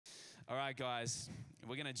All right, guys,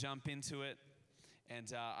 we're going to jump into it,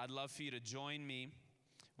 and I'd love for you to join me.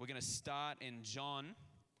 We're going to start in John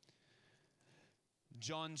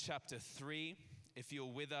chapter 3. If you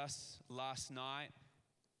were with us last night,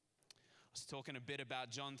 I was talking a bit about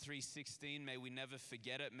John 3:16. May we never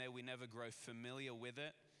forget it. May we never grow familiar with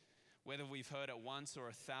it, whether we've heard it once or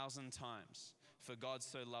 1,000 times. For God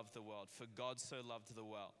so loved the world. For God so loved the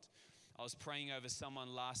world. I was praying over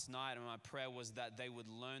someone last night, and my prayer was that they would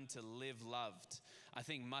learn to live loved. I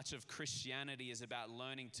think much of Christianity is about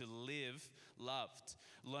learning to live loved.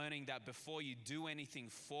 Learning that before you do anything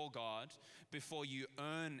for God, before you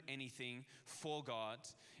earn anything for God,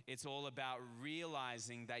 it's all about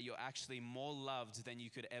realizing that you're actually more loved than you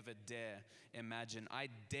could ever dare imagine. I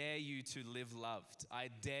dare you to live loved. I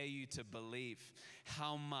dare you to believe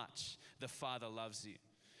how much the Father loves you.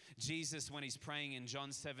 Jesus, when he's praying in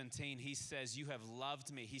John 17, he says, you have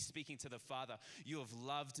loved me. He's speaking to the Father. You have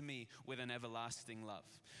loved me with an everlasting love.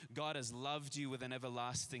 God has loved you with an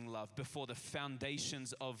everlasting love before the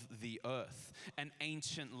foundations of the earth. An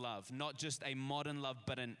ancient love, not just a modern love,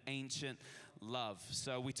 but an ancient love.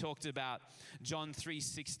 So we talked about John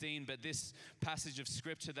 3:16, but this passage of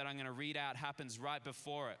scripture that I'm going to read out happens right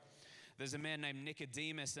before it. There's a man named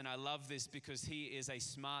Nicodemus, and I love this because he is a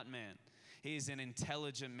smart man. He is an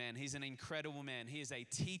intelligent man. He's an incredible man. He is a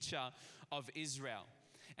teacher of Israel.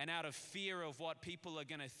 And out of fear of what people are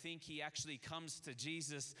going to think, he actually comes to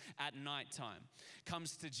Jesus at nighttime,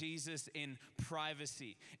 comes to Jesus in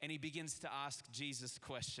privacy, and he begins to ask Jesus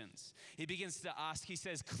questions. He begins to ask, he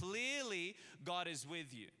says, clearly God is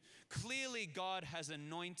with you. Clearly God has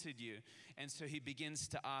anointed you. And so he begins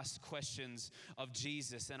to ask questions of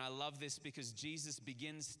Jesus. And I love this because Jesus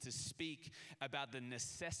begins to speak about the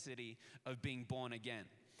necessity of being born again.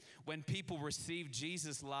 When people received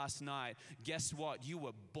Jesus last night, guess what? You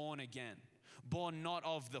were born again. Born not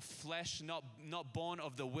of the flesh, not born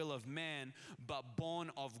of the will of man, but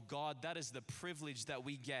born of God. That is the privilege that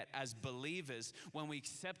we get as believers when we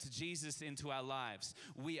accept Jesus into our lives.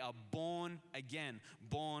 We are born again,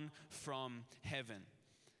 born from heaven.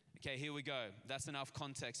 Okay, here we go. That's enough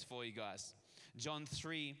context for you guys. John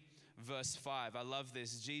 3. Verse 5, I love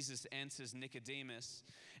this. Jesus answers Nicodemus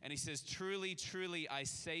and he says, truly, truly, I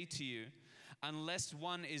say to you, unless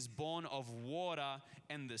one is born of water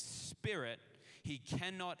and the Spirit, he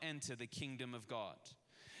cannot enter the kingdom of God.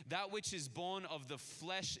 That which is born of the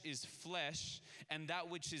flesh is flesh, and that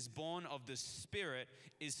which is born of the Spirit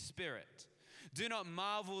is spirit. Do not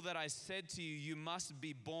marvel that I said to you, you must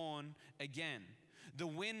be born again. The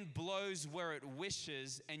wind blows where it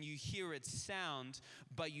wishes and you hear its sound,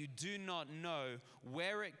 but you do not know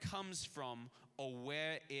where it comes from or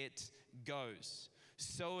where it goes.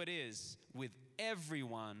 So it is with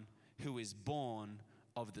everyone who is born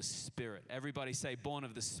of the Spirit. Everybody say, born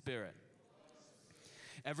of the Spirit.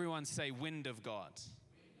 Everyone say, wind of God.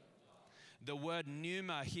 The word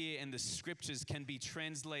pneuma here in the scriptures can be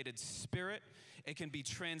translated spirit, it can be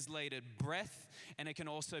translated breath, and it can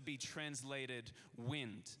also be translated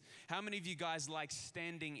wind. How many of you guys like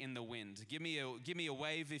standing in the wind? Give me a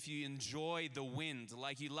wave if you enjoy the wind.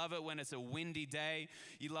 Like you love it when it's a windy day.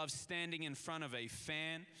 You love standing in front of a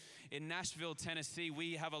fan. In Nashville, Tennessee,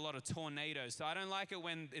 we have a lot of tornadoes. So I don't like it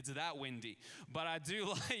when it's that windy. But I do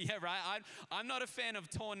like, yeah, right? I'm not a fan of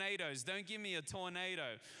tornadoes. Don't give me a tornado.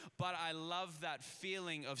 But I love that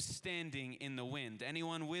feeling of standing in the wind.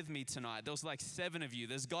 Anyone with me tonight? There's like 7 of you.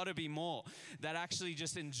 There's got to be more that actually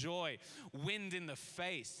just enjoy wind in the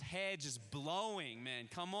face, hair just blowing, man.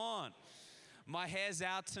 Come on. My hair's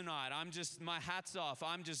out tonight. My hat's off.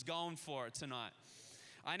 I'm just going for it tonight.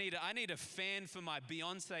 I need a fan for my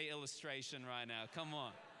Beyonce illustration right now. Come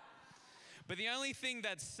on. But the only thing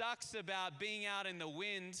that sucks about being out in the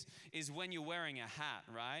wind is when you're wearing a hat,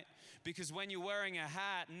 right? Because when you're wearing a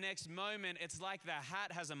hat, next moment, it's like the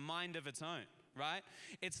hat has a mind of its own, right?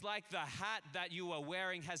 It's like the hat that you are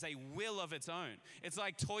wearing has a will of its own. It's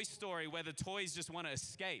like Toy Story where the toys just want to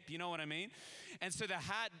escape. You know what I mean? And so the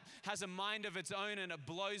hat has a mind of its own and it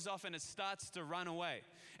blows off and it starts to run away.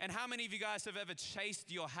 And how many of you guys have ever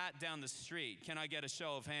chased your hat down the street? Can I get a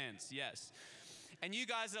show of hands? Yes. And you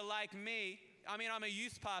guys are like me. I mean, I'm a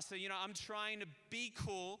youth pastor, I'm trying to be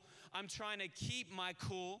cool. I'm trying to keep my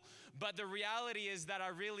cool. But the reality is that I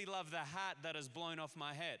really love the hat that has blown off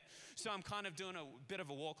my head. So I'm kind of doing a bit of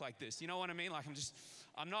a walk like this. You know what I mean? Like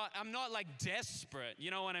I'm not like desperate,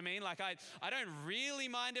 you know what I mean? Like I don't really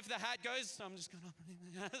mind if the hat goes, so I'm just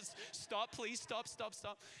going to stop, please, stop.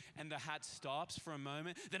 And the hat stops for a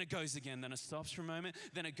moment, then it goes again, then it stops for a moment,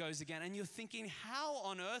 then it goes again. And you're thinking, how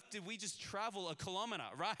on earth did we just travel a kilometer,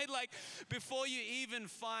 right? Like before you even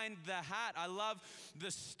find the hat. I love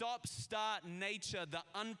the stop-start nature, the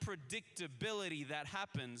unpredictability that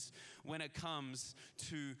happens when it comes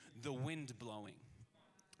to the wind blowing.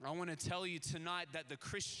 I want to tell you tonight that the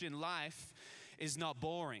Christian life is not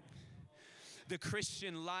boring. The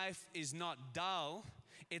Christian life is not dull.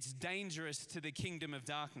 It's dangerous to the kingdom of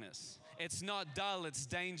darkness. It's not dull, it's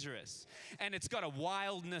dangerous. And it's got a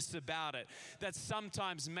wildness about it that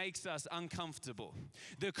sometimes makes us uncomfortable.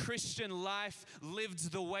 The Christian life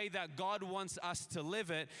lived the way that God wants us to live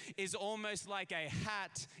it is almost like a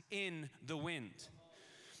hat in the wind.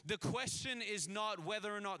 The question is not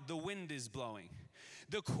whether or not the wind is blowing.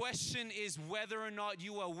 The question is whether or not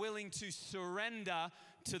you are willing to surrender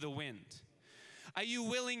to the wind. Are you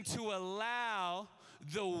willing to allow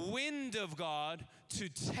the wind of God to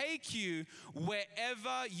take you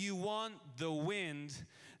wherever you want the wind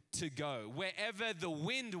to go, wherever the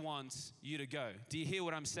wind wants you to go? Do you hear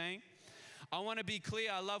what I'm saying? I want to be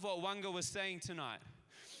clear. I love what Wanga was saying tonight,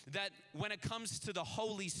 that when it comes to the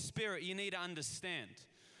Holy Spirit, you need to understand.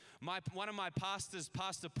 One of my pastors,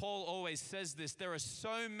 Pastor Paul, always says this. There are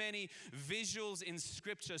so many visuals in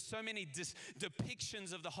Scripture, so many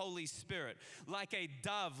depictions of the Holy Spirit, like a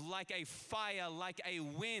dove, like a fire, like a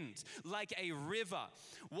wind, like a river.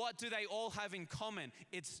 What do they all have in common?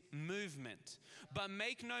 It's movement. But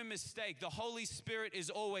make no mistake, the Holy Spirit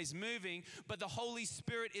is always moving, but the Holy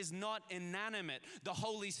Spirit is not inanimate. The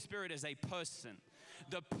Holy Spirit is a person,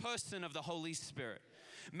 the person of the Holy Spirit.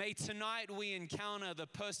 May tonight we encounter the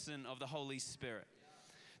person of the Holy Spirit.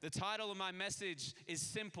 The title of my message is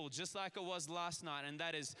simple, just like it was last night, and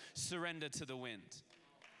that is Surrender to the Wind.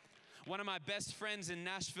 One of my best friends in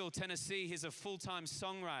Nashville, Tennessee, he's a full-time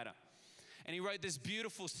songwriter. And he wrote this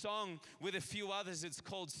beautiful song with a few others. It's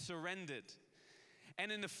called Surrendered.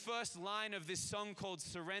 And in the first line of this song called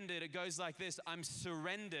Surrendered, it goes like this: I'm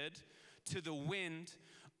surrendered to the wind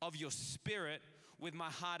of your spirit with my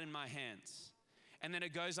heart in my hands. And then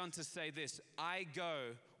it goes on to say this: I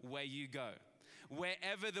go where you go.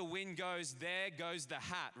 Wherever the wind goes, there goes the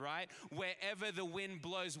hat, right? Wherever the wind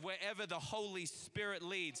blows, wherever the Holy Spirit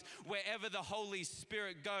leads, wherever the Holy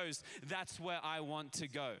Spirit goes, that's where I want to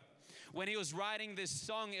go. When he was writing this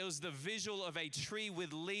song, it was the visual of a tree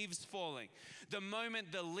with leaves falling. The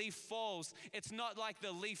moment the leaf falls, it's not like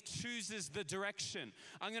the leaf chooses the direction.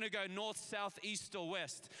 I'm going to go north, south, east, or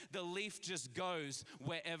west. The leaf just goes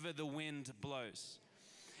wherever the wind blows.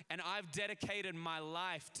 And I've dedicated my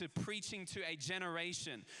life to preaching to a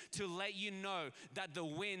generation to let you know that the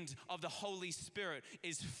wind of the Holy Spirit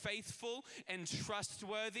is faithful and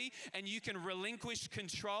trustworthy, and you can relinquish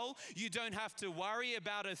control. You don't have to worry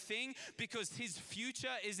about a thing because His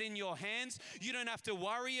future is in your hands. You don't have to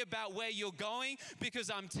worry about where you're going because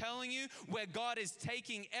I'm telling you, where God is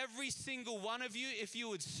taking every single one of you, if you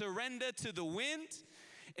would surrender to the wind,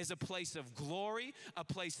 is a place of glory, a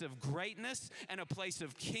place of greatness, and a place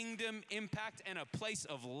of kingdom impact, and a place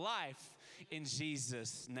of life in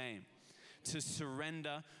Jesus' name. To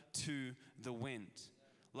surrender to the wind.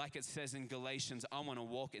 Like it says in Galatians, I want to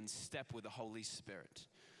walk in step with the Holy Spirit.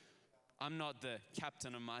 I'm not the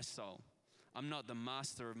captain of my soul. I'm not the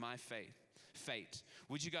master of my fate.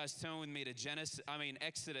 Would you guys turn with me to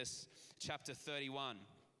Exodus chapter 31.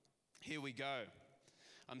 Here we go.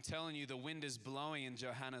 I'm telling you, the wind is blowing in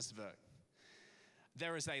Johannesburg.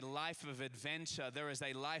 There is a life of adventure. There is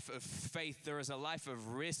a life of faith. There is a life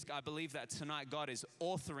of risk. I believe that tonight God is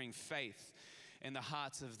authoring faith in the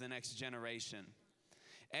hearts of the next generation.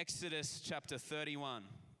 Exodus chapter 31.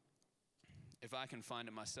 If I can find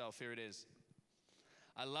it myself, here it is.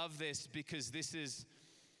 I love this because this is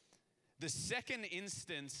the second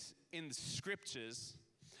instance in the scriptures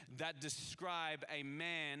that describe a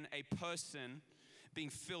man, a person, being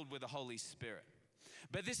filled with the Holy Spirit.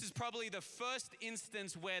 But this is probably the first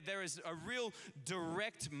instance where there is a real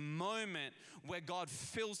direct moment where God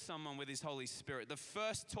fills someone with His Holy Spirit. The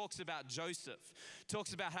first talks about Joseph.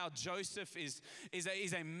 Talks about how Joseph is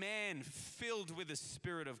a man filled with the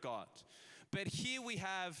Spirit of God. But here we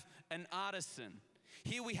have an artisan.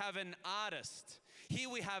 Here we have an artist. Here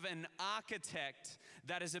we have an architect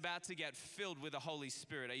that is about to get filled with the Holy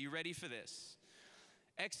Spirit. Are you ready for this?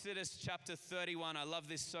 Exodus chapter 31, I love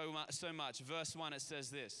this so much. Verse 1, it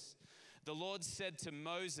says this: the Lord said to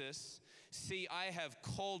Moses, see, I have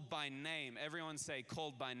called by name. Everyone say,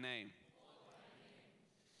 called by name.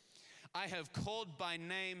 I have called by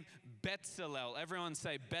name Bezalel. Everyone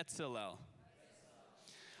say Bezalel.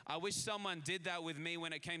 I wish someone did that with me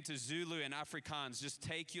when it came to Zulu and Afrikaans. Just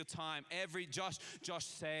take your time. Josh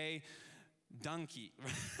say donkey.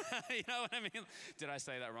 You know what I mean? Did I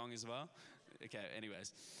say that wrong as well? Okay,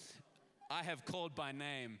 anyways. I have called by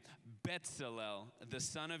name Bezalel, the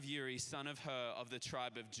son of Uri, son of Hur, of the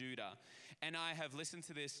tribe of Judah. And I have, listened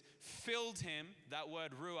to this, filled him, that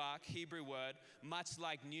word ruach, Hebrew word, much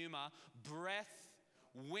like pneuma, breath,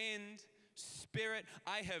 wind, spirit.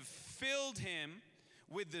 I have filled him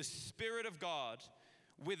with the Spirit of God,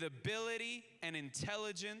 with ability and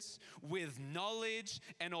intelligence, with knowledge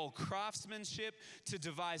and all craftsmanship, to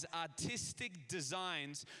devise artistic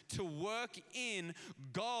designs, to work in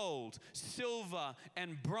gold, silver,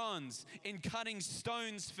 and bronze, in cutting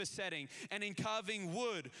stones for setting, and in carving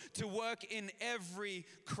wood, to work in every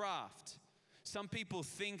craft. Some people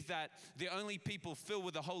think that the only people filled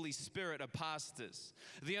with the Holy Spirit are pastors.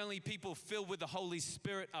 The only people filled with the Holy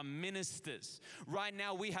Spirit are ministers. Right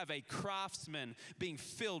now we have a craftsman being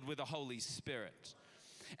filled with the Holy Spirit.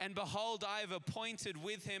 And behold, I have appointed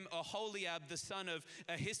with him Aholiab, the son of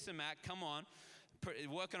Ahisamach, come on,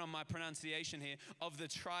 working on my pronunciation here, of the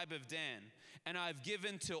tribe of Dan. And I've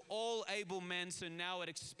given to all able men, so now it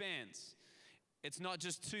expands. It's not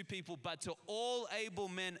just two people, but to all able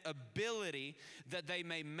men ability, that they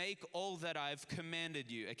may make all that I've commanded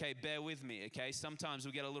you. Okay, bear with me, okay? Sometimes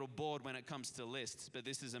we get a little bored when it comes to lists, but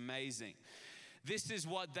this is amazing. This is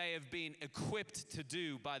what they have been equipped to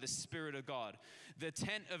do by the Spirit of God. The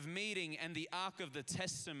tent of meeting and the ark of the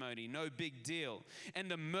testimony, no big deal.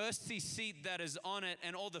 And the mercy seat that is on it,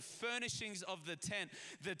 and all the furnishings of the tent,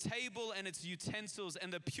 the table and its utensils,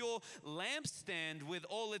 and the pure lampstand with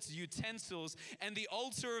all its utensils, and the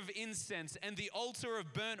altar of incense, and the altar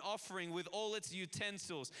of burnt offering with all its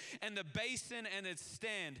utensils, and the basin and its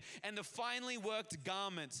stand, and the finely worked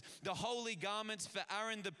garments, the holy garments for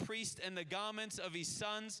Aaron the priest, and the garments of his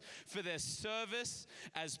sons for their service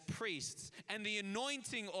as priests, and the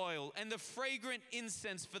anointing oil and the fragrant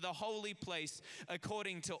incense for the holy place,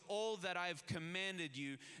 according to all that I have commanded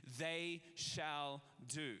you, they shall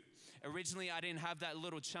do. Originally, I didn't have that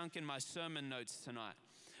little chunk in my sermon notes tonight.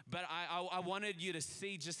 But I wanted you to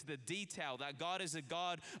see just the detail, that God is a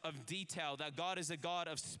God of detail, that God is a God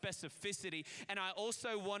of specificity. And I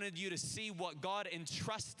also wanted you to see what God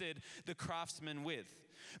entrusted the craftsman with.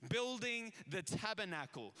 Building the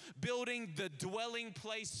tabernacle, building the dwelling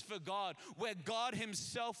place for God, where God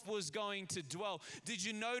himself was going to dwell. Did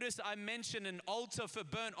you notice I mentioned an altar for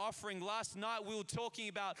burnt offering? Last night we were talking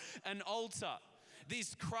about an altar.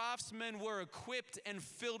 These craftsmen were equipped and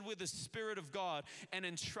filled with the Spirit of God and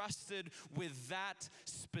entrusted with that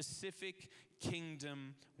specific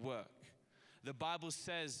kingdom work. The Bible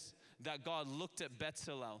says that God looked at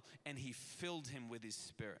Bezalel and he filled him with his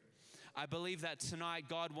Spirit. I believe that tonight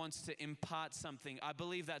God wants to impart something. I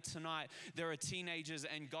believe that tonight there are teenagers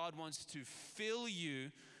and God wants to fill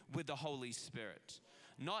you with the Holy Spirit.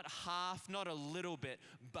 Not half, not a little bit,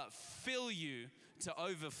 but fill you to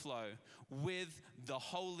overflow with the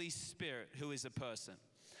Holy Spirit, who is a person.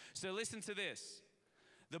 So listen to this.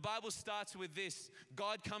 The Bible starts with this.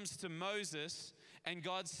 God comes to Moses and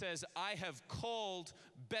God says, I have called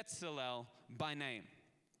Bezalel by name.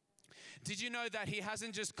 Did you know that he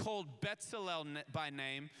hasn't just called Bezalel by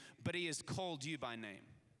name, but he has called you by name?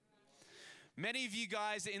 Many of you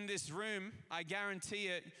guys in this room, I guarantee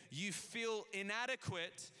it, you feel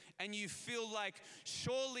inadequate and you feel like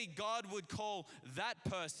surely God would call that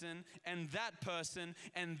person and that person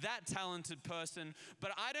and that talented person.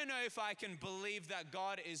 But I don't know if I can believe that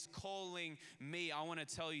God is calling me. I want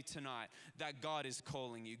to tell you tonight that God is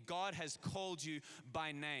calling you. God has called you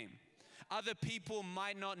by name. Other people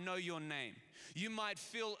might not know your name. You might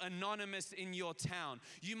feel anonymous in your town.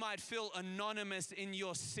 You might feel anonymous in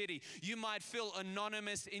your city. You might feel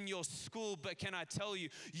anonymous in your school. But can I tell you,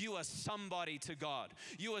 you are somebody to God.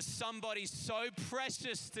 You are somebody so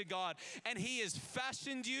precious to God. And he has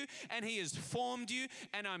fashioned you and he has formed you.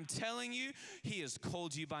 And I'm telling you, he has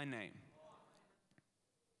called you by name.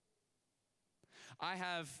 I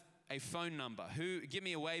have a phone number. Give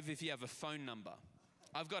me a wave if you have a phone number.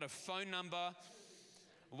 I've got a phone number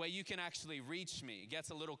where you can actually reach me. It gets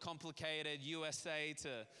a little complicated, USA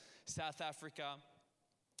to South Africa.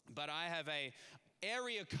 But I have a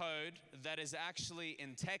area code that is actually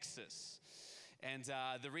in Texas. And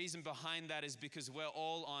the reason behind that is because we're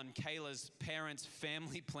all on Kayla's parents'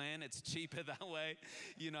 family plan. It's cheaper that way,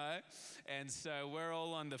 you know. And so we're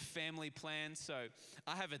all on the family plan. So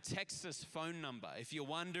I have a Texas phone number. If you're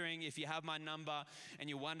wondering, if you have my number and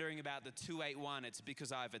you're wondering about the 281, it's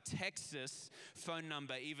because I have a Texas phone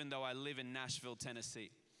number even though I live in Nashville, Tennessee.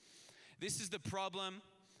 This is the problem.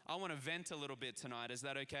 I want to vent a little bit tonight. Is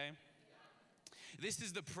that okay? This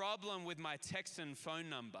is the problem with my Texan phone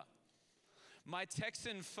number. My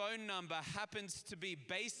Texan phone number happens to be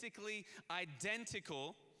basically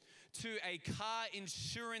identical to a car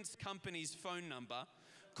insurance company's phone number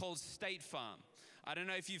called State Farm. I don't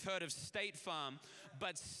know if you've heard of State Farm,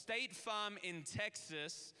 but State Farm in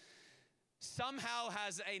Texas somehow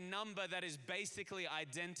has a number that is basically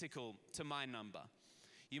identical to my number.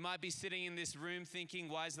 You might be sitting in this room thinking,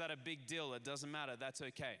 why is that a big deal? It doesn't matter, that's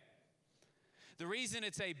okay. The reason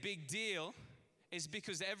it's a big deal is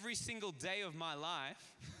because every single day of my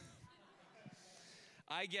life,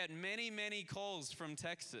 I get many calls from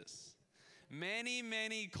Texas.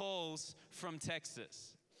 Many calls from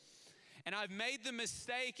Texas. And I've made the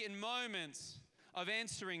mistake in moments of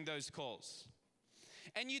answering those calls.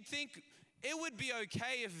 And you'd think it would be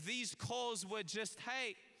okay if these calls were just,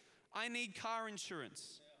 hey, I need car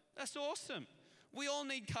insurance. That's awesome. We all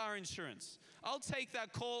need car insurance. I'll take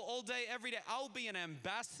that call all day, every day. I'll be an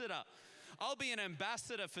ambassador. I'll be an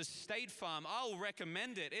ambassador for State Farm. I'll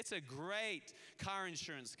recommend it. It's a great car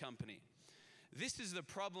insurance company. This is the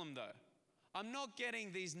problem though. I'm not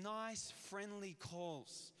getting these nice, friendly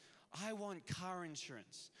calls. I want car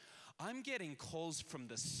insurance. I'm getting calls from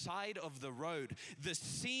the side of the road, the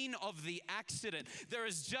scene of the accident. There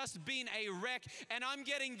has just been a wreck, and I'm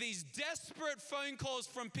getting these desperate phone calls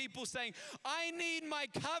from people saying, I need my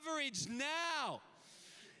coverage now.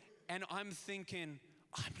 And I'm thinking,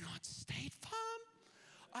 I'm not State Farm.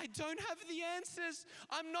 I don't have the answers.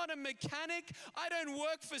 I'm not a mechanic. I don't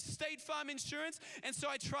work for State Farm Insurance. And so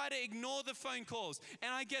I try to ignore the phone calls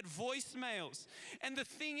and I get voicemails. And the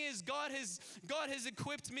thing is, God has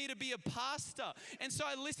equipped me to be a pastor. And so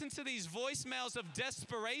I listen to these voicemails of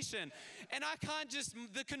desperation. And I can't just,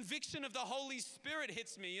 the conviction of the Holy Spirit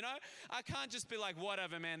hits me, you know? I can't just be like,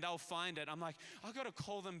 whatever, man, they'll find it. I'm like, I got to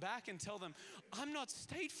call them back and tell them, I'm not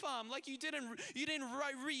State Farm. Like you didn't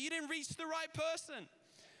reach the right person.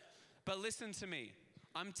 But listen to me,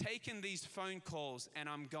 I'm taking these phone calls and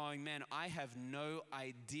I'm going, man, I have no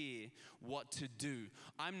idea what to do.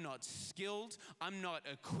 I'm not skilled, I'm not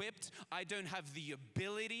equipped, I don't have the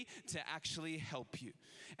ability to actually help you.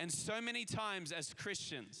 And so many times as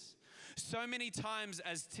Christians, so many times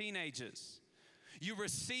as teenagers, you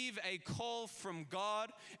receive a call from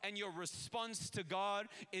God and your response to God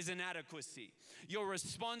is inadequacy. Your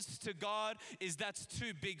response to God is that's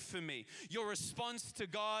too big for me. Your response to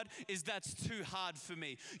God is that's too hard for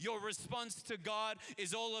me. Your response to God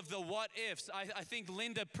is all of the what ifs. I think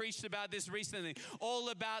Linda preached about this recently. All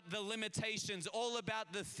about the limitations, all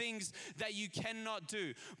about the things that you cannot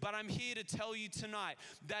do. But I'm here to tell you tonight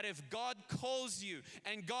that if God calls you,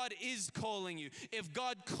 and God is calling you, if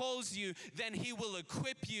God calls you, then He will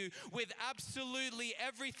equip you with absolutely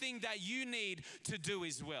everything that you need to do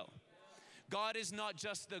His will. God is not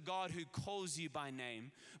just the God who calls you by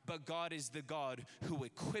name, but God is the God who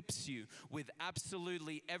equips you with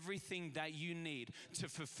absolutely everything that you need to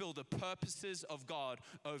fulfill the purposes of God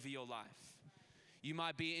over your life. You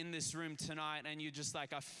might be in this room tonight and you're just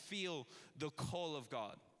like, I feel the call of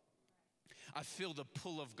God. I feel the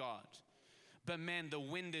pull of God. But man, the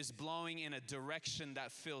wind is blowing in a direction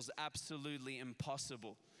that feels absolutely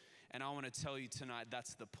impossible. And I want to tell you tonight,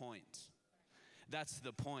 that's the point. That's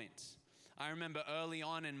the point. I remember early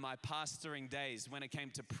on in my pastoring days, when it came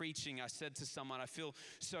to preaching, I said to someone, I feel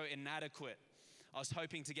so inadequate. I was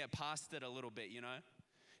hoping to get past it a little bit, you know.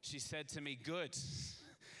 She said to me, good.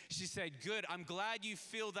 She said, good, I'm glad you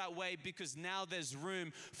feel that way because now there's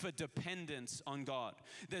room for dependence on God.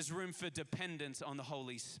 There's room for dependence on the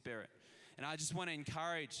Holy Spirit. And I just want to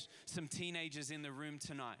encourage some teenagers in the room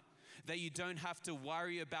tonight that you don't have to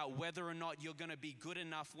worry about whether or not you're going to be good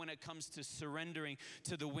enough when it comes to surrendering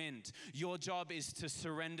to the wind. Your job is to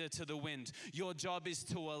surrender to the wind. Your job is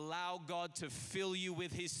to allow God to fill you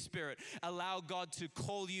with His Spirit, allow God to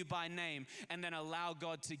call you by name, and then allow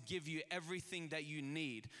God to give you everything that you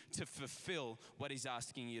need to fulfill what He's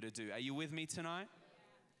asking you to do. Are you with me tonight?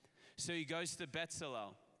 So he goes to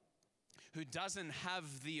Bezalel, who doesn't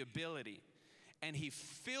have the ability. And he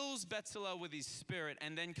fills Bezalel with his spirit,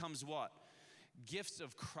 and then comes what? Gifts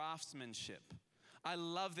of craftsmanship. I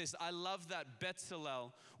love this. I love that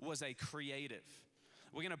Bezalel was a creative.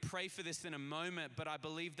 We're going to pray for this in a moment, but I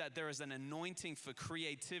believe that there is an anointing for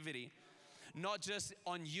creativity, not just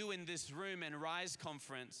on you in this room and Rise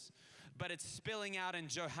Conference, but it's spilling out in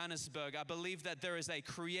Johannesburg. I believe that there is a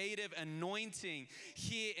creative anointing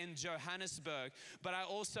here in Johannesburg, but I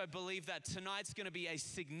also believe that tonight's going to be a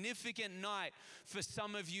significant night for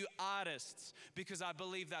some of you artists, because I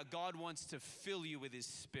believe that God wants to fill you with His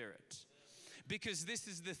Spirit. Because this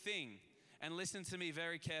is the thing. And listen to me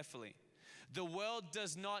very carefully. The world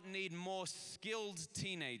does not need more skilled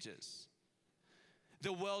teenagers.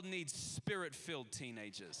 The world needs spirit-filled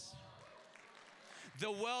teenagers.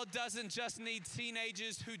 The world doesn't just need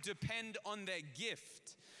teenagers who depend on their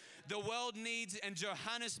gift. The world needs, and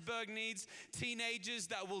Johannesburg needs, teenagers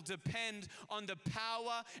that will depend on the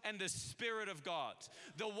power and the Spirit of God.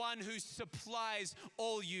 The one who supplies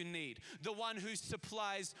all you need. The one who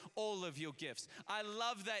supplies all of your gifts. I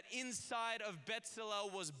love that inside of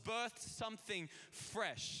Bezalel was birthed something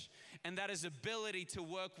fresh. And that is ability to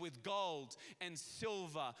work with gold and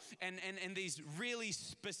silver and these really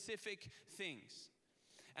specific things.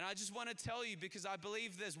 And I just want to tell you, because I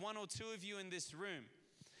believe there's one or two of you in this room,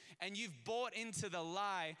 and you've bought into the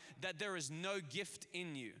lie that there is no gift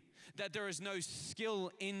in you, that there is no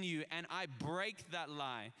skill in you. And I break that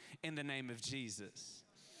lie in the name of Jesus.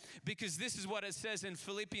 Because this is what it says in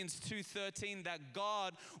Philippians 2:13, that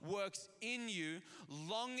God works in you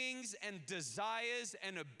longings and desires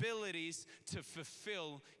and abilities to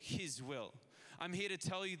fulfill His will. I'm here to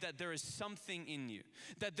tell you that there is something in you,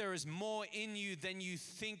 that there is more in you than you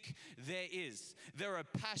think there is. There are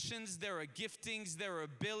passions, there are giftings, there are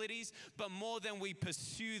abilities, but more than we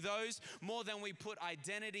pursue those, more than we put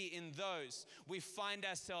identity in those, we find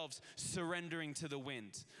ourselves surrendering to the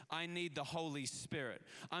wind. I need the Holy Spirit.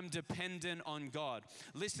 I'm dependent on God.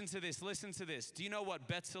 Listen to this, listen to this. Do you know what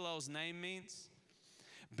Bezalel's name means?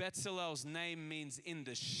 Bezalel's name means in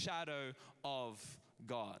the shadow of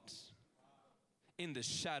God. In the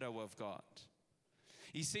shadow of God.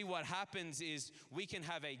 You see, what happens is we can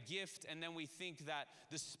have a gift and then we think that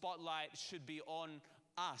the spotlight should be on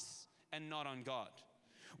us and not on God.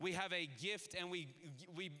 We have a gift and we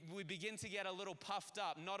begin to get a little puffed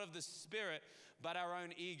up, not of the Spirit, but our own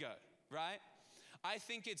ego, right? I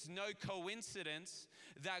think it's no coincidence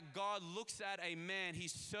that God looks at a man, He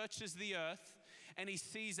searches the earth, and He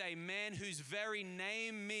sees a man whose very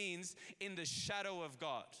name means in the shadow of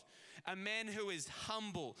God. A man who is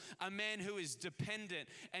humble, a man who is dependent.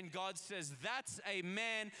 And God says, that's a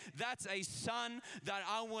man, that's a son that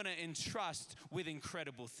I want to entrust with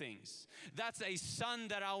incredible things. That's a son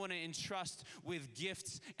that I want to entrust with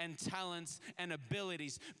gifts and talents and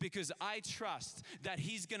abilities, because I trust that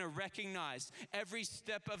He's going to recognize every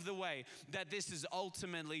step of the way that this is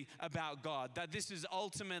ultimately about God, that this is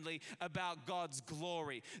ultimately about God's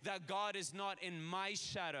glory, that God is not in my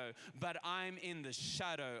shadow, but I'm in the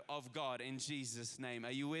shadow of God, in Jesus' name.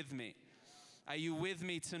 Are you with me? Are you with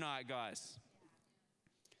me tonight, guys?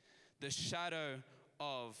 The shadow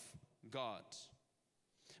of God.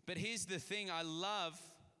 But here's the thing, I love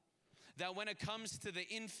that when it comes to the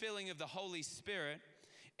infilling of the Holy Spirit,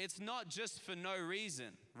 it's not just for no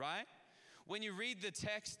reason, right? When you read the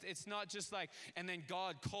text, it's not just like, and then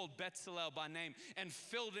God called Bezalel by name and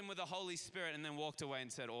filled him with the Holy Spirit and then walked away and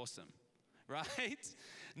said, awesome. Right?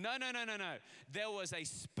 No. There was a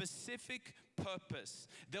specific purpose.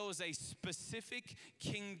 There was a specific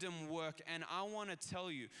kingdom work. And I want to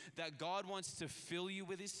tell you that God wants to fill you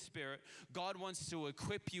with His Spirit. God wants to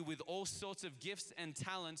equip you with all sorts of gifts and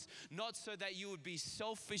talents, not so that you would be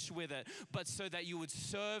selfish with it, but so that you would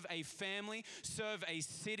serve a family, serve a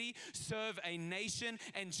city, serve a nation,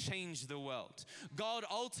 and change the world. God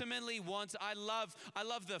ultimately wants, I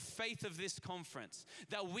love the faith of this conference,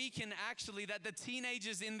 that we can actually, that the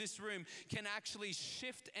teenagers in this room can actually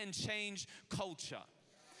shift and change culture.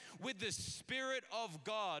 With the Spirit of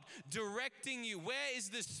God directing you. Where is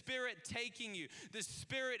the Spirit taking you? The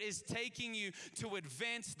Spirit is taking you to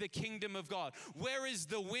advance the kingdom of God. Where is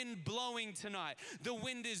the wind blowing tonight? The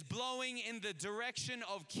wind is blowing in the direction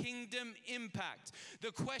of kingdom impact.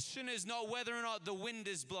 The question is not whether or not the wind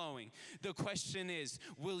is blowing. The question is,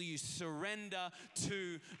 will you surrender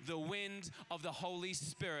to the wind of the Holy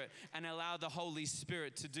Spirit and allow the Holy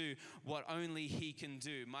Spirit to do what only He can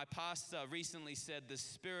do? My pastor recently said the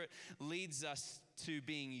Spirit leads us to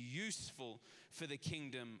being useful for the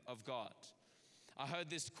kingdom of God. I heard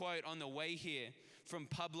this quote on the way here from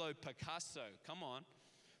Pablo Picasso. Come on.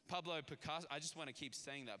 Pablo Picasso. I just want to keep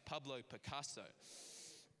saying that. Pablo Picasso.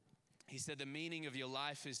 He said, the meaning of your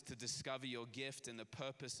life is to discover your gift, and the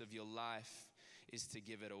purpose of your life is to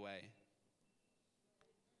give it away.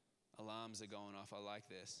 Alarms are going off. I like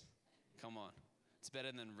this. Come on. It's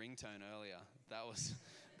better than ringtone earlier. That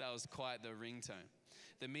was quite the ringtone.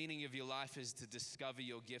 The meaning of your life is to discover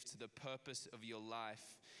your gift. The purpose of your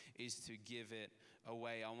life is to give it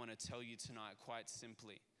away. I want to tell you tonight, quite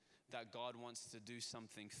simply, that God wants to do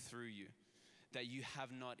something through you that you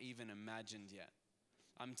have not even imagined yet.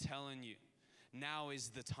 I'm telling you, now is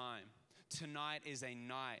the time. Tonight is a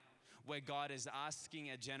night where God is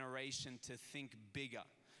asking a generation to think bigger,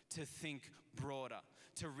 to think broader,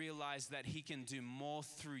 to realize that he can do more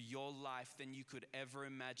through your life than you could ever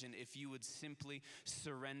imagine if you would simply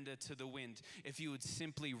surrender to the wind, if you would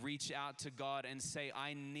simply reach out to God and say,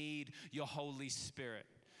 I need your Holy Spirit.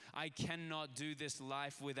 I cannot do this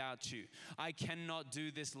life without you. I cannot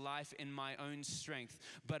do this life in my own strength,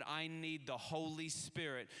 but I need the Holy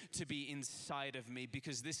Spirit to be inside of me,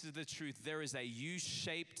 because this is the truth. There is a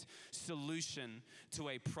U-shaped solution to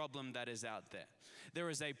a problem that is out there. There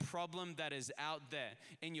is a problem that is out there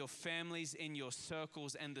in your families, in your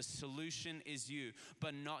circles, and the solution is you.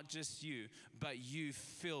 But not just you, but you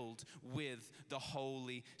filled with the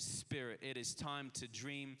Holy Spirit. It is time to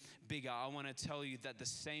dream bigger. I want to tell you that the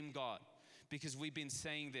same God, because we've been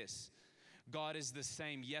saying this, God is the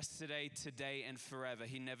same yesterday, today, and forever.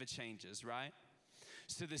 He never changes, right?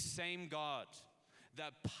 So the same God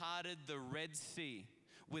that parted the Red Sea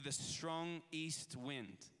with a strong east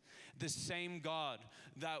wind, the same God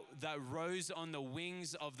that rose on the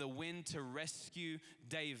wings of the wind to rescue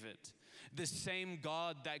David, the same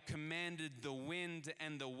God that commanded the wind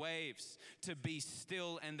and the waves to be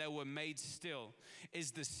still and they were made still,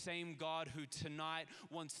 is the same God who tonight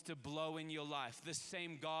wants to blow in your life, the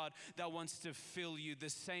same God that wants to fill you, the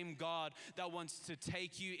same God that wants to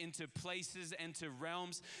take you into places and to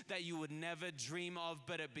realms that you would never dream of,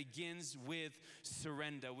 but it begins with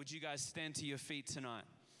surrender. Would you guys stand to your feet tonight?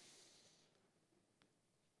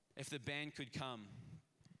 If the band could come.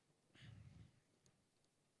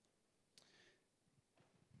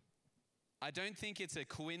 I don't think it's a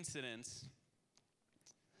coincidence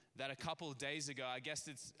that a couple of days ago, I guess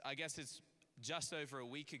it's just over a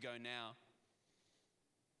week ago now,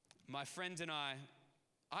 my friend and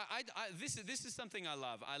this is something I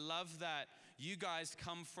love. I love that you guys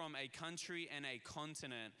come from a country and a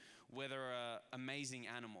continent where there are amazing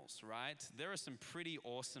animals, right? There are some pretty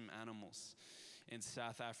awesome animals in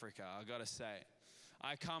South Africa, I gotta say.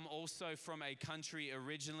 I come also from a country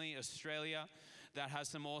originally, Australia, that has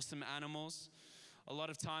some awesome animals. A lot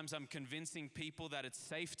of times I'm convincing people that it's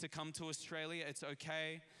safe to come to Australia. It's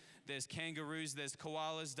okay. There's kangaroos, there's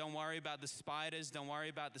koalas. Don't worry about the spiders. Don't worry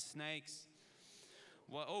about the snakes.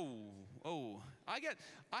 Well, I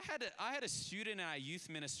had a student in our youth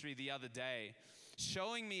ministry the other day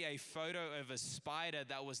showing me a photo of a spider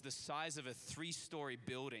that was the size of a 3-story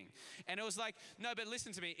building. And it was like, no, but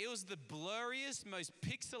listen to me. It was the blurriest, most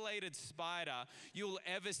pixelated spider you'll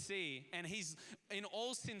ever see. And he's, in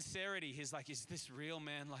all sincerity, he's like, is this real,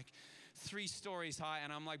 man? Like 3 stories high.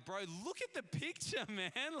 And I'm like, bro, look at the picture,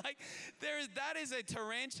 man. Like that is a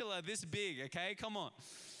tarantula this big, okay? Come on.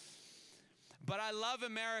 But I love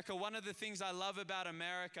America. One of the things I love about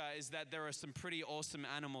America is that there are some pretty awesome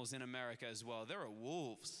animals in America as well. There are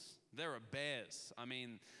wolves. There are bears. I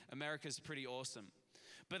mean, America's pretty awesome.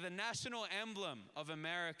 But the national emblem of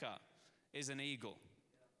America is an eagle.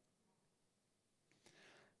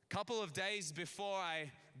 A couple of days before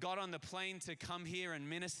I got on the plane to come here and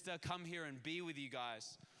minister, come here and be with you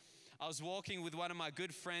guys, I was walking with one of my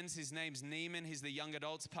good friends. His name's Neiman. He's the young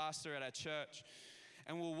adults pastor at our church.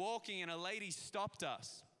 And we're walking and a lady stopped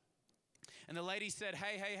us. And the lady said,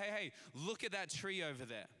 hey, look at that tree over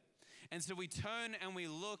there. And so we turn and we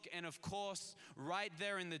look, and of course, right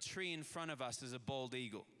there in the tree in front of us is a bald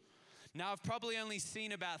eagle. Now, I've probably only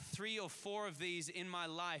seen about 3 or 4 of these in my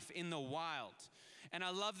life in the wild. And I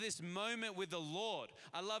love this moment with the Lord.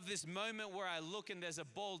 I love this moment where I look and there's a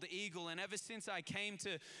bald eagle. And ever since I came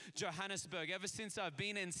to Johannesburg, ever since I've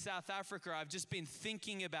been in South Africa, I've just been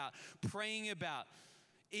thinking about, praying about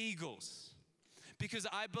eagles, because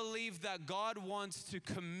I believe that God wants to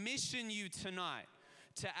commission you tonight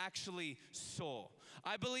to actually soar.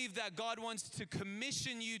 I believe that God wants to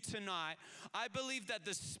commission you tonight. I believe that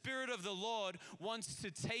the Spirit of the Lord wants to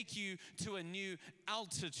take you to a new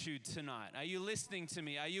altitude tonight. Are you listening to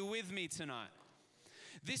me? Are you with me tonight?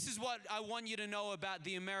 This is what I want you to know about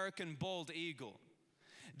the American bald eagle,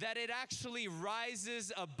 that it actually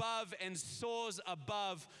rises above and soars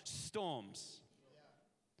above storms.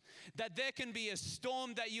 That there can be a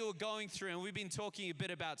storm that you are going through, and we've been talking a bit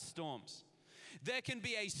about storms. There can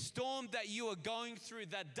be a storm that you are going through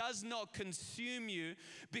that does not consume you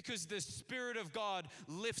because the Spirit of God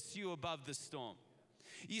lifts you above the storm.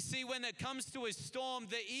 You see, when it comes to a storm,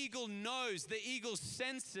 the eagle knows, the eagle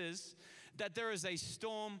senses that there is a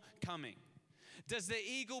storm coming. Does the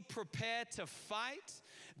eagle prepare to fight?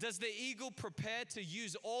 Does the eagle prepare to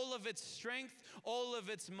use all of its strength, all of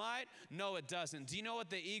its might? No, it doesn't. Do you know what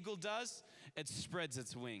the eagle does? It spreads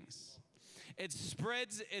its wings. It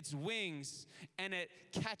spreads its wings and it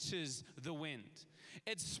catches the wind.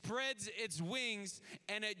 It spreads its wings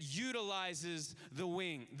and it utilizes the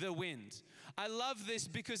wind. I love this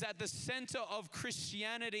because at the center of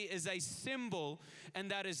Christianity is a symbol,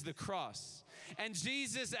 and that is the cross. And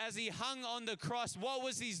Jesus, as he hung on the cross, what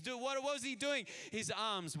was he doing? His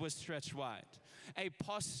arms were stretched wide. A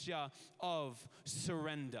posture of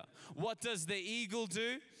surrender. What does the eagle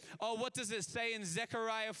do? Oh, what does it say in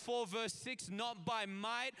Zechariah 4 verse 6? Not by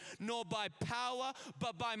might nor by power,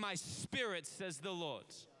 but by my spirit, says the Lord.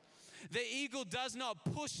 The eagle does not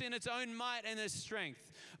push in its own might and its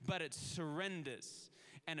strength, but it surrenders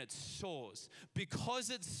and it soars. Because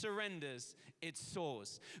it surrenders, it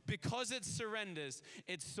soars. Because it surrenders,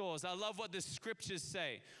 it soars. I love what the scriptures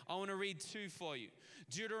say. I want to read two for you.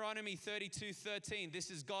 Deuteronomy 32:13. This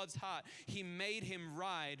is God's heart. He made him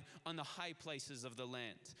ride on the high places of the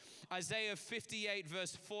land. Isaiah 58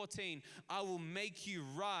 verse 14. I will make you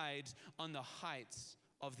ride on the heights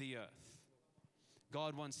of the earth.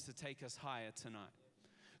 God wants to take us higher tonight.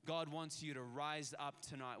 God wants you to rise up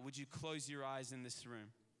tonight. Would you close your eyes in this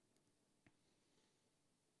room?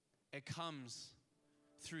 It comes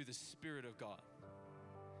through the Spirit of God.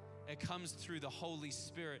 It comes through the Holy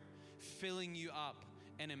Spirit filling you up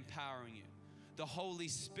and empowering you. The Holy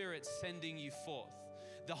Spirit sending you forth.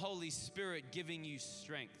 The Holy Spirit giving you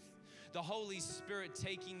strength. The Holy Spirit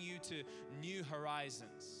taking you to new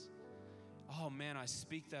horizons. Oh man, I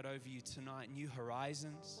speak that over you tonight. New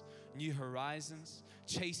horizons,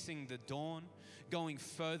 chasing the dawn, going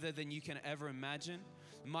further than you can ever imagine.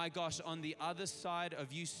 My gosh, on the other side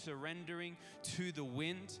of you surrendering to the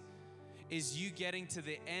wind is you getting to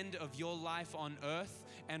the end of your life on earth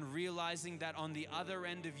and realizing that on the other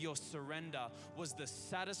end of your surrender was the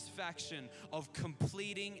satisfaction of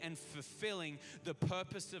completing and fulfilling the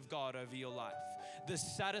purpose of God over your life. The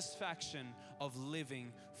satisfaction of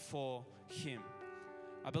living for Him.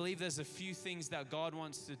 I believe there's a few things that God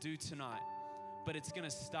wants to do tonight, but it's going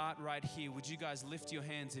to start right here. Would you guys lift your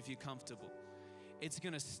hands if you're comfortable? It's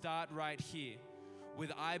going to start right here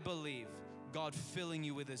with, I believe, God filling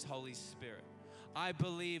you with His Holy Spirit. I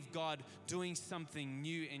believe God doing something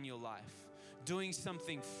new in your life, doing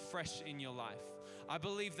something fresh in your life. I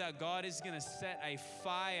believe that God is going to set a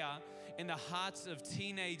fire in the hearts of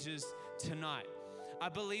teenagers tonight. I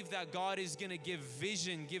believe that God is going to give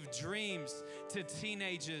vision, give dreams to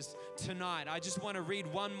teenagers tonight. I just want to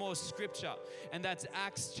read one more scripture, and that's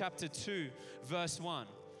Acts chapter 2, verse 1.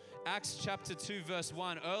 Acts chapter 2, verse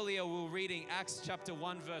 1. Earlier we were reading Acts chapter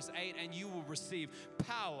 1, verse 8, and you will receive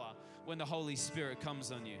power when the Holy Spirit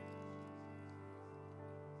comes on you.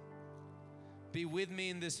 Be with me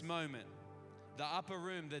in this moment. The upper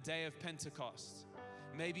room, the day of Pentecost.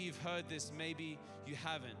 Maybe you've heard this, maybe you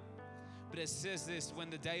haven't. But it says this, when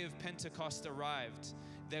the day of Pentecost arrived,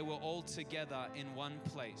 they were all together in one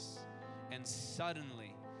place. And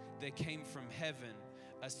suddenly there came from heaven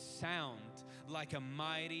a sound like a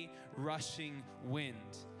mighty rushing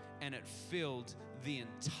wind, and it filled the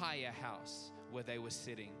entire house where they were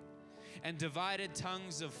sitting. And divided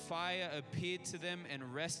tongues of fire appeared to them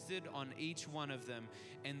and rested on each one of them,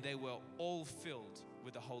 and they were all filled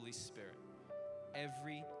with the Holy Spirit.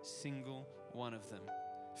 Every single one of them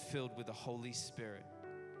filled with the Holy Spirit,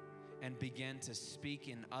 and began to speak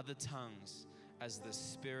in other tongues as the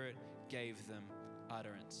Spirit gave them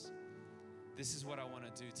utterance. This is what I want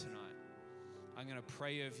to do tonight. I'm going to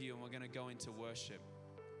pray over you and we're going to go into worship.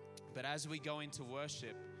 But as we go into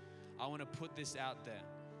worship, I want to put this out there.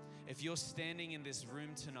 If you're standing in this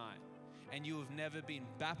room tonight and you have never been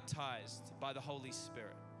baptized by the Holy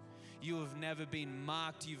Spirit, you have never been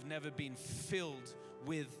marked, you've never been filled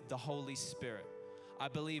with the Holy Spirit, I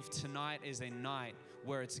believe tonight is a night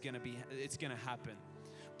where it's going to happen.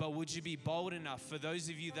 But would you be bold enough, for those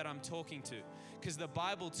of you that I'm talking to, because the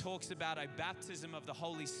Bible talks about a baptism of the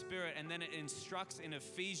Holy Spirit, and then it instructs in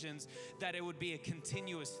Ephesians that it would be a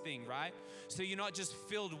continuous thing, right? So you're not just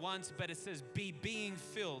filled once, but it says be being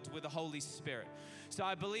filled with the Holy Spirit. So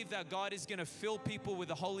I believe that God is going to fill people with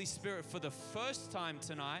the Holy Spirit for the first time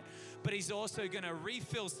tonight, but He's also going to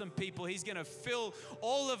refill some people. He's going to fill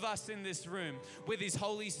all of us in this room with His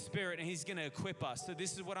Holy Spirit, and He's going to equip us. So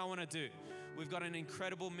this is what I want to do. We've got an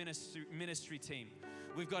incredible ministry team.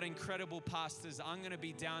 We've got incredible pastors. I'm going to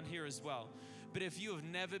be down here as well. But if you have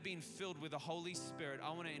never been filled with the Holy Spirit,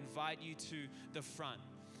 I want to invite you to the front.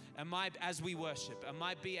 As we worship, it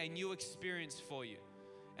might be a new experience for you.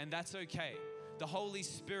 And that's okay. The Holy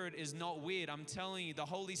Spirit is not weird. I'm telling you, the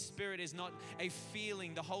Holy Spirit is not a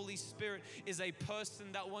feeling. The Holy Spirit is a person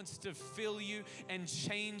that wants to fill you and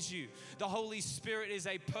change you. The Holy Spirit is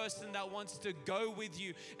a person that wants to go with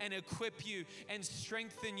you and equip you and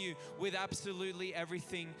strengthen you with absolutely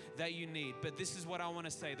everything that you need. But this is what I want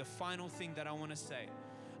to say, the final thing that I want to say.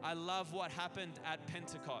 I love what happened at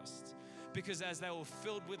Pentecost, because as they were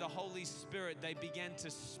filled with the Holy Spirit, they began to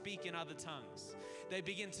speak in other tongues. They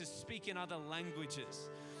begin to speak in other languages.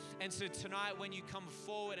 And so tonight when you come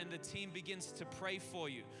forward and the team begins to pray for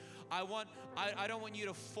you, I don't want you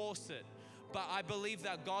to force it, but I believe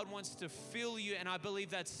that God wants to fill you. And I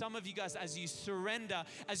believe that some of you guys, as you surrender,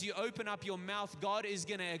 as you open up your mouth, God is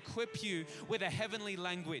going to equip you with a heavenly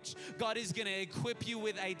language. God is going to equip you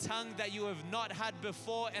with a tongue that you have not had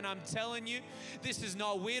before. And I'm telling you, this is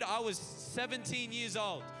not weird. I was 17 years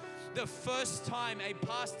old. The first time a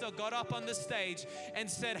pastor got up on the stage and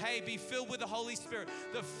said, hey, be filled with the Holy Spirit.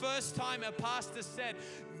 The first time a pastor said,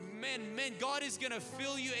 man, God is going to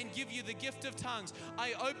fill you and give you the gift of tongues.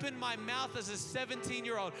 I opened my mouth as a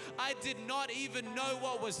 17-year-old. I did not even know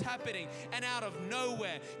what was happening. And out of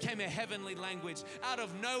nowhere came a heavenly language. Out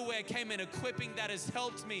of nowhere came an equipping that has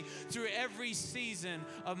helped me through every season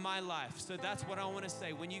of my life. So that's what I want to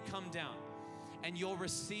say. When you come down and you're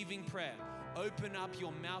receiving prayer, open up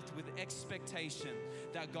your mouth with expectation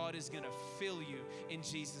that God is going to fill you in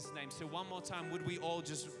Jesus' name. So one more time, would we all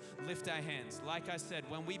just lift our hands? Like I said,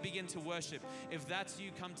 when we begin to worship, if that's you,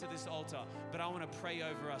 come to this altar. But I want to pray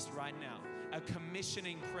over us right now, a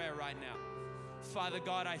commissioning prayer right now. Father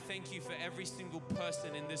God, I thank you for every single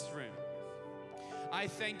person in this room. I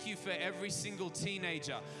thank you for every single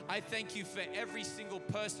teenager. I thank you for every single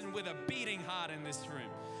person with a beating heart in this room.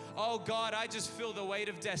 Oh God, I just feel the weight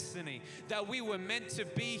of destiny, that we were meant to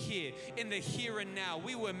be here in the here and now.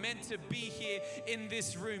 We were meant to be here in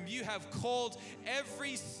this room. You have called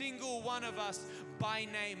every single one of us by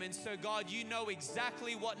name. And so God, you know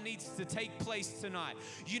exactly what needs to take place tonight.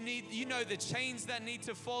 You know the chains that need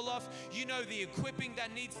to fall off. You know the equipping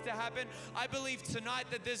that needs to happen. I believe tonight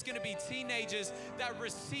that there's going to be teenagers that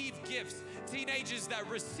receive gifts, teenagers that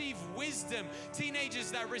receive wisdom,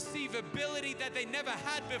 teenagers that receive ability that they never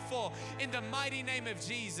had before, in the mighty name of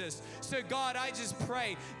Jesus. So God, I just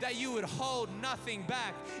pray that you would hold nothing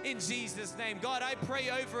back in Jesus' name. God, I pray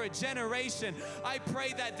over a generation. I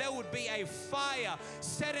pray that there would be a fire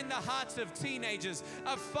set in the hearts of teenagers,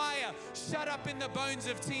 a fire shut up in the bones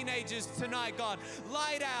of teenagers tonight, God.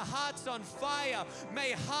 Light our hearts on fire.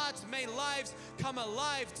 May lives come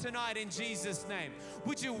alive tonight in Jesus' name.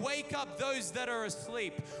 Would you wake up those that are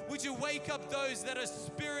asleep? Would you wake up those that are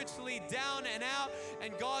spiritually down and out?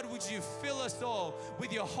 And God, would you fill us all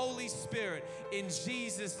with your Holy Spirit in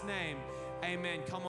Jesus' name? Amen. Come on.